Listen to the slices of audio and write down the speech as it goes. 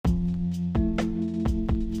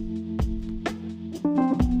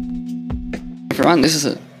everyone.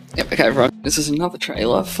 Okay, everyone. This is another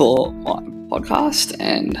trailer for my podcast,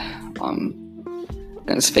 and I'm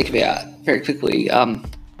going to speak about very quickly a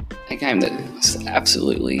game that is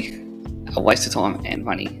absolutely a waste of time and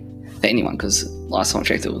money for anyone. Because last time I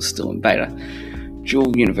checked, it was still in beta.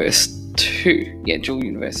 Dual Universe 2, Dual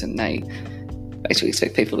Universe, and they basically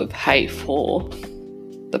expect people to pay for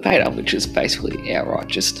the beta, which is basically outright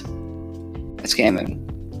just a scam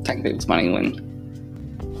and taking people's money when,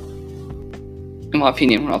 in my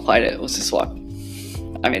opinion, when I played it, it was just like,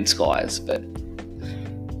 I mean, skies, but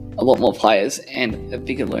a lot more players and a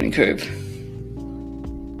bigger learning curve.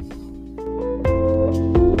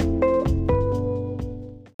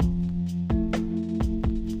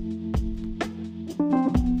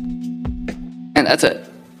 And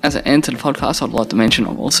as an end to the podcast, I'd like to mention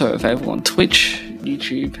I'm also available on Twitch,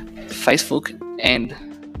 YouTube, Facebook, and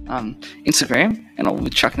Instagram, and I'll be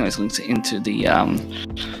chucking those links into the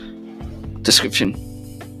description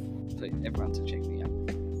for everyone to check me out.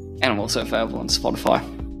 And I'm also available on Spotify.